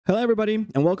Hello everybody,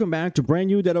 and welcome back to a brand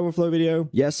new Dead Overflow video.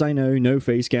 Yes, I know, no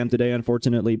face cam today,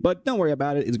 unfortunately, but don't worry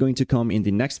about it. It's going to come in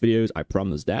the next videos, I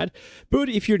promise that. But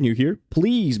if you're new here,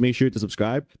 please make sure to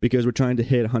subscribe, because we're trying to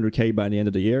hit 100k by the end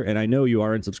of the year, and I know you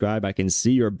aren't subscribed. I can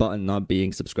see your button not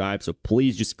being subscribed, so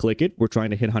please just click it. We're trying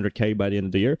to hit 100k by the end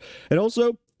of the year. And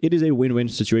also, it is a win-win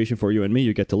situation for you and me.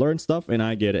 You get to learn stuff, and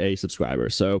I get a subscriber.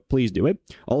 So please do it.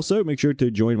 Also, make sure to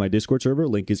join my Discord server.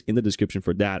 Link is in the description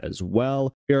for that as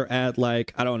well. We're at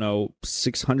like, I don't know,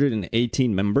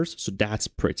 618 members. So that's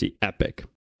pretty epic.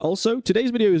 Also,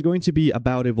 today's video is going to be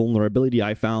about a vulnerability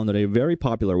I found on a very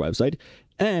popular website.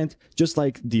 And just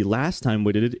like the last time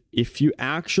we did it, if you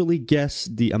actually guess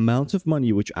the amount of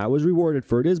money which I was rewarded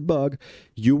for this bug,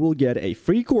 you will get a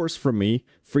free course from me,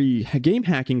 free game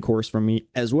hacking course from me,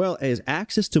 as well as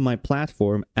access to my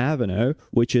platform, Aveno,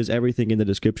 which is everything in the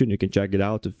description. You can check it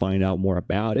out to find out more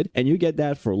about it. And you get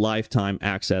that for lifetime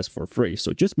access for free.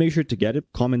 So just make sure to get it.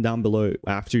 Comment down below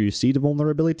after you see the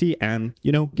vulnerability and,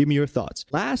 you know, give me your thoughts.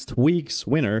 Last week's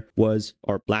winner was,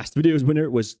 or last video's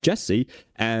winner was Jesse.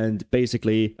 And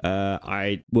basically,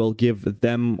 I will give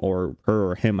them, or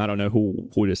her or him, I don't know who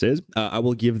this is, I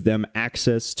will give them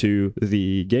access to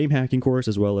the game hacking course,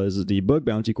 as well as the bug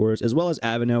bounty course, as well as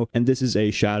Aveno. And this is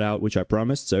a shout out, which I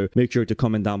promised. So make sure to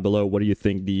comment down below what do you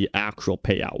think the actual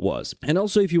payout was. And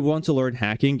also, if you want to learn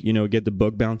hacking, you know, get the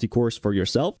bug bounty course for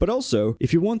yourself. But also,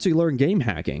 if you want to learn game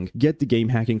hacking, get the game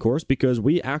hacking course, because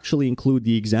we actually include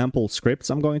the example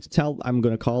scripts I'm going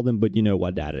to call them, but you know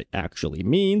what that actually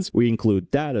means. We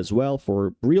include that as well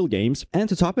for real games. And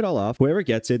to top it all off, whoever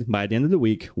gets it by the end of the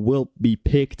week will be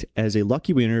picked as a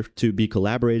lucky winner to be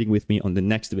collaborating with me on the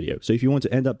next video. So if you want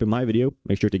to end up in my video,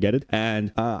 make sure to get it.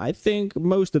 And I think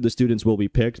most of the students will be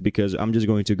picked, because I'm just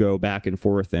going to go back and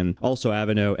forth. And also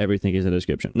Aveno, everything is in the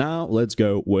description. Now let's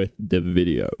go with the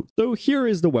video. So here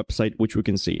is the website, which we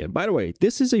can see. And by the way,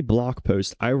 this is a blog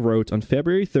post I wrote on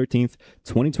February 13th,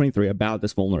 2023 about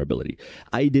this vulnerability.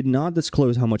 I did not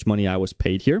disclose how much money I was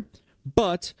paid here,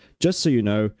 but just so you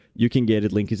know, you can get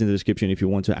it. Link is in the description if you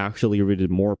want to actually read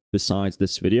it more besides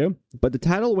this video. But the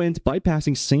title went,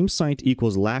 bypassing same site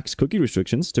equals lax cookie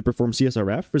restrictions to perform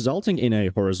CSRF, resulting in a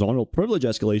horizontal privilege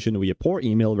escalation via poor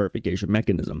email verification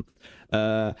mechanism.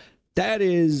 That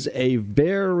is a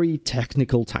very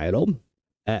technical title.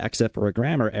 Except for a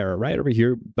grammar error right over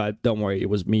here, but don't worry, it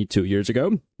was me 2 years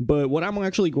ago. But what I'm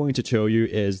actually going to show you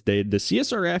is that the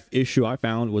CSRF issue I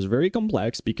found was very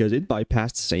complex, because it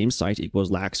bypassed same site equals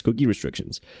lax cookie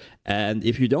restrictions. And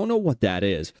if you don't know what that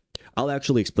is, I'll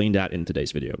actually explain that in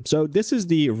today's video. So this is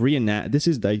the reenacted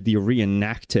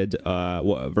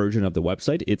version of the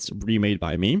website. It's remade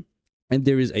by me. And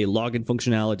there is a login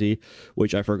functionality,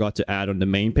 which I forgot to add on the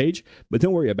main page, but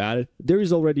don't worry about it. There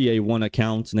is already a one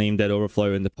account named Dead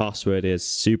Overflow, and the password is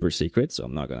super secret, so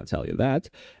I'm not going to tell you that.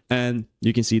 And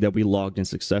you can see that we logged in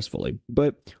successfully.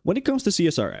 But when it comes to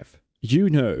CSRF, you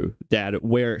know that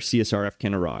where CSRF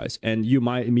can arise, and you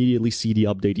might immediately see the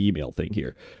update email thing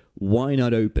here. Why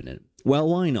not open it? Well,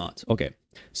 why not? Okay.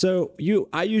 So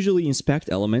I usually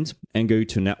inspect Element and go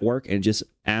to network and just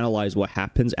analyze what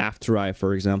happens after I,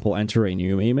 for example, enter a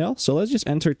new email. So let's just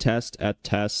enter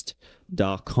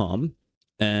test@test.com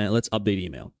and let's update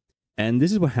email. And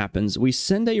this is what happens. We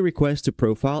send a request to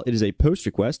profile. It is a post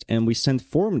request, and we send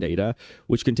form data,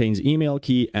 which contains email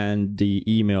key and the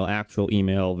actual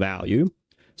email value.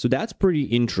 So that's pretty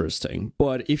interesting.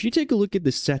 But if you take a look at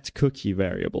the set cookie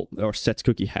variable, or set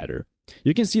cookie header,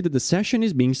 you can see that the session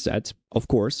is being set, of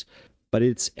course, but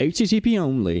it's HTTP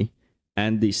only,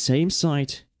 and the same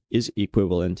site is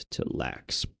equivalent to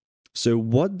lax. So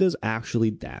what does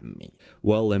actually that mean?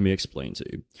 Well, let me explain to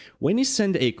you. When you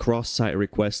send a cross-site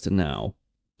request now,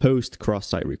 post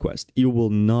cross-site request, it will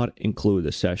not include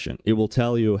the session. It will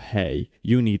tell you, hey,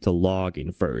 you need to log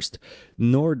in first.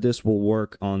 Nor this will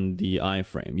work on the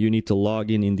iframe. You need to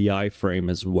log in the iframe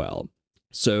as well.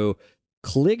 So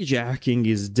clickjacking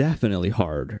is definitely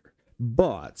harder,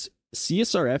 but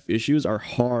CSRF issues are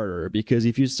harder, because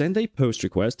if you send a post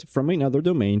request from another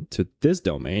domain to this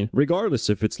domain, regardless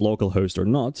if it's localhost or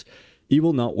not, it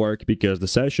will not work, because the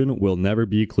session will never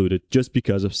be included, just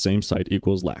because of same site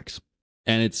equals lax.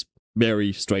 And it's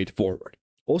very straightforward.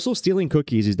 Also, stealing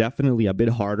cookies is definitely a bit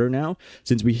harder now,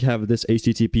 since we have this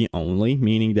HTTP only,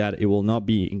 meaning that it will not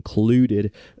be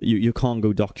included. You can't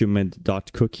go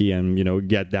document.cookie and, you know,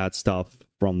 get that stuff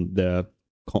from the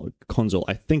console.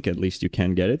 I think at least you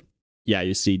can get it. Yeah,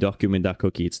 you see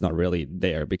document.cookie, it's not really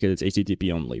there because it's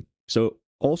HTTP only. So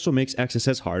also makes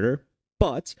XSS harder,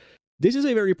 but this is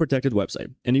a very protected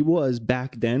website, and it was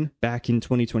back in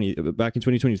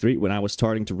 2023 when I was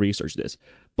starting to research this.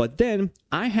 But then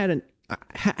I had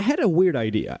had a weird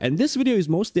idea. And this video is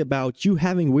mostly about you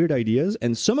having weird ideas,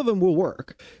 and some of them will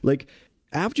work. Like,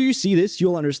 after you see this,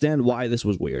 you'll understand why this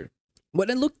was weird. When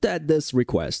I looked at this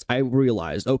request, I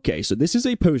realized, okay, so this is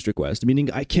a post request, meaning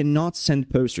I cannot send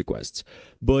post requests.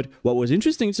 But what was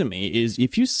interesting to me is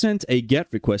if you sent a GET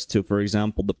request to, for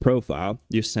example, the profile,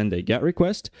 you send a GET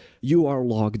request, you are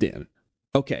logged in.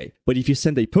 Okay, but if you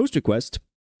send a post request,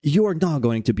 you are not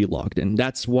going to be logged in.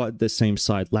 That's what the same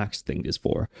site Lax thing is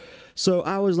for. So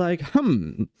I was like,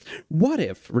 what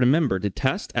if, remember, the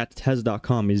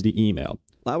test@test.com is the email.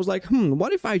 I was like,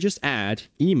 what if I just add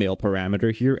email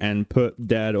parameter here and put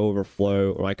dead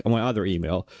overflow, or like my other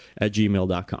email at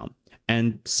gmail.com,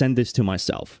 and send this to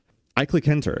myself. I click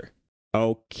enter.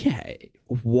 Okay,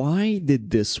 why did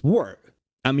this work?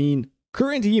 I mean,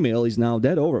 current email is now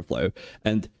dead overflow,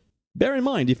 and bear in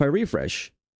mind, if I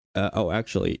refresh, oh,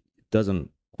 actually, it doesn't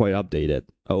quite update it.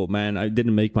 Oh man, I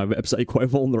didn't make my website quite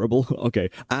vulnerable. Okay,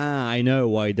 I know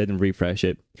why I didn't refresh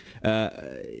it.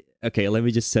 Okay, let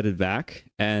me just set it back,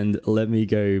 and let me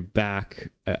go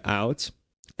back out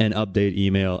and update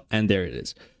email, and there it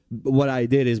is. What I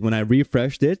did is when I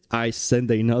refreshed it, I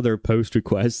sent another post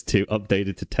request to update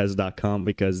it to test.com,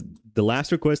 because the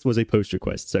last request was a post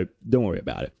request, so don't worry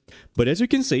about it. But as you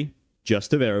can see,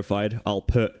 just to verify it, I'll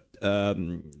put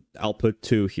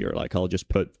 2 here. Like, I'll just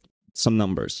put some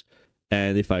numbers,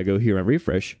 and if I go here and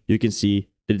refresh, you can see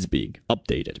that it's being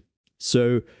updated.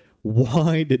 So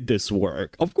why did this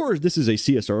work? Of course, this is a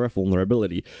CSRF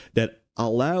vulnerability that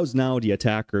allows now the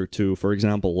attacker to, for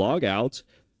example, log out,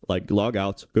 go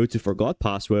to forgot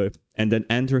password, and then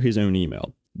enter his own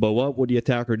email. But what would the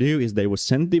attacker do is they would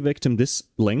send the victim this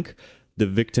link. The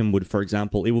victim would, for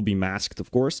example, it will be masked,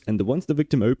 of course, and once the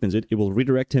victim opens it, it will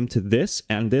redirect him to this,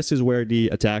 and this is where the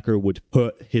attacker would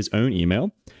put his own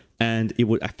email, and it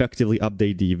would effectively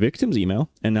update the victim's email,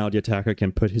 and now the attacker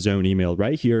can put his own email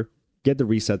right here, get the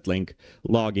reset link,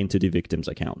 log into the victim's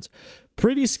account.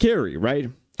 Pretty scary,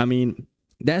 right? I mean,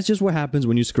 that's just what happens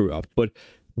when you screw up. But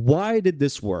why did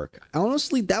this work?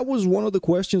 Honestly, that was one of the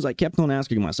questions I kept on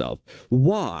asking myself.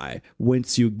 Why,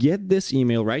 once you get this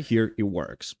email right here, it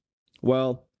works?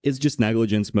 Well, it's just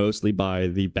negligence, mostly by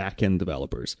the backend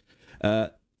developers.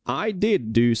 I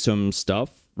did do some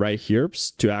stuff right here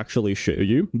to actually show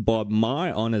you, but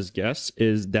my honest guess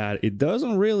is that it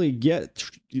doesn't really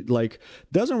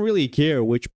care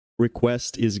which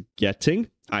request is getting.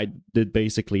 I did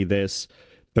basically this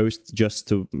post just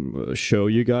to show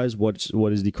you guys what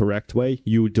is the correct way.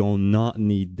 You do not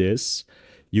need this.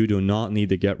 You do not need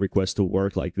the GET request to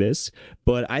work like this.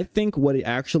 But I think what it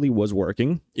actually was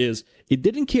working is it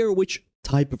didn't care which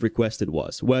type of request it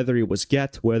was, whether it was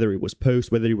GET, whether it was POST,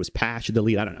 whether it was patch,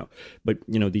 delete, I don't know. But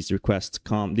you know, these requests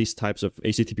these types of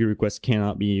HTTP requests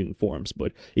cannot be in forms,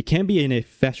 but it can be in a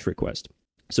fetch request.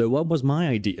 So what was my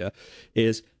idea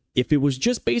is, if it was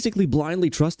just basically blindly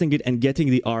trusting it and getting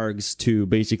the args to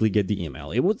basically get the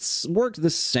email, it would work the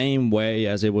same way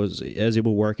as it would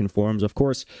work in forms. Of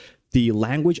course, the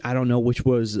language, I don't know which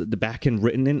was the backend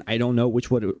written in. I don't know which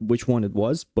one it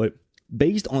was, but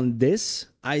based on this,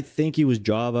 I think it was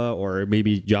Java or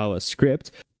maybe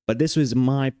JavaScript. But this was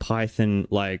my Python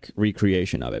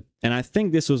recreation of it, and I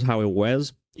think this was how it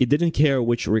was. It didn't care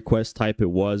which request type it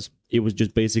was. It was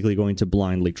just basically going to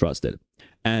blindly trust it.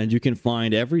 And you can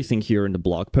find everything here in the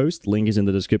blog post. Link is in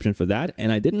the description for that.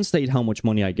 And I didn't state how much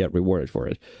money I get rewarded for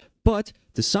it. But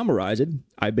to summarize it,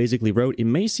 I basically wrote, it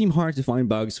may seem hard to find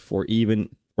bugs or even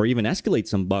escalate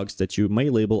some bugs that you may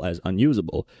label as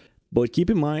unusable. But keep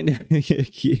in mind,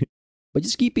 but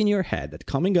just keep in your head that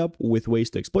coming up with ways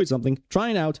to exploit something,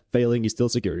 trying out, failing is still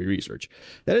security research.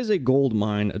 That is a gold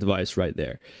mine advice right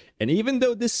there. And even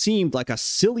though this seemed like a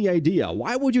silly idea,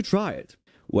 why would you try it?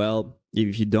 Well,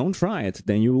 if you don't try it,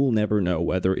 then you will never know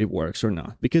whether it works or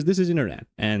not, because this is internet,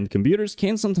 and computers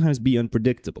can sometimes be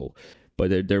unpredictable.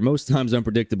 But they're most times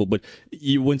unpredictable. But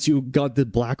once you got the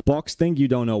black box thing, you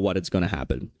don't know what it's going to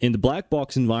happen. In the black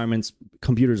box environments,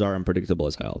 computers are unpredictable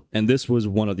as hell. And this was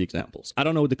one of the examples. I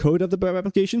don't know the code of the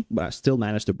application, but I still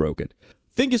managed to broke it.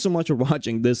 Thank you so much for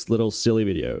watching this little silly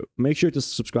video. Make sure to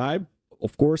subscribe.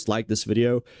 Of course, like this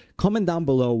video. Comment down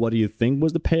below what do you think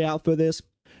was the payout for this.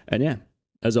 And yeah,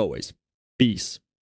 as always, peace.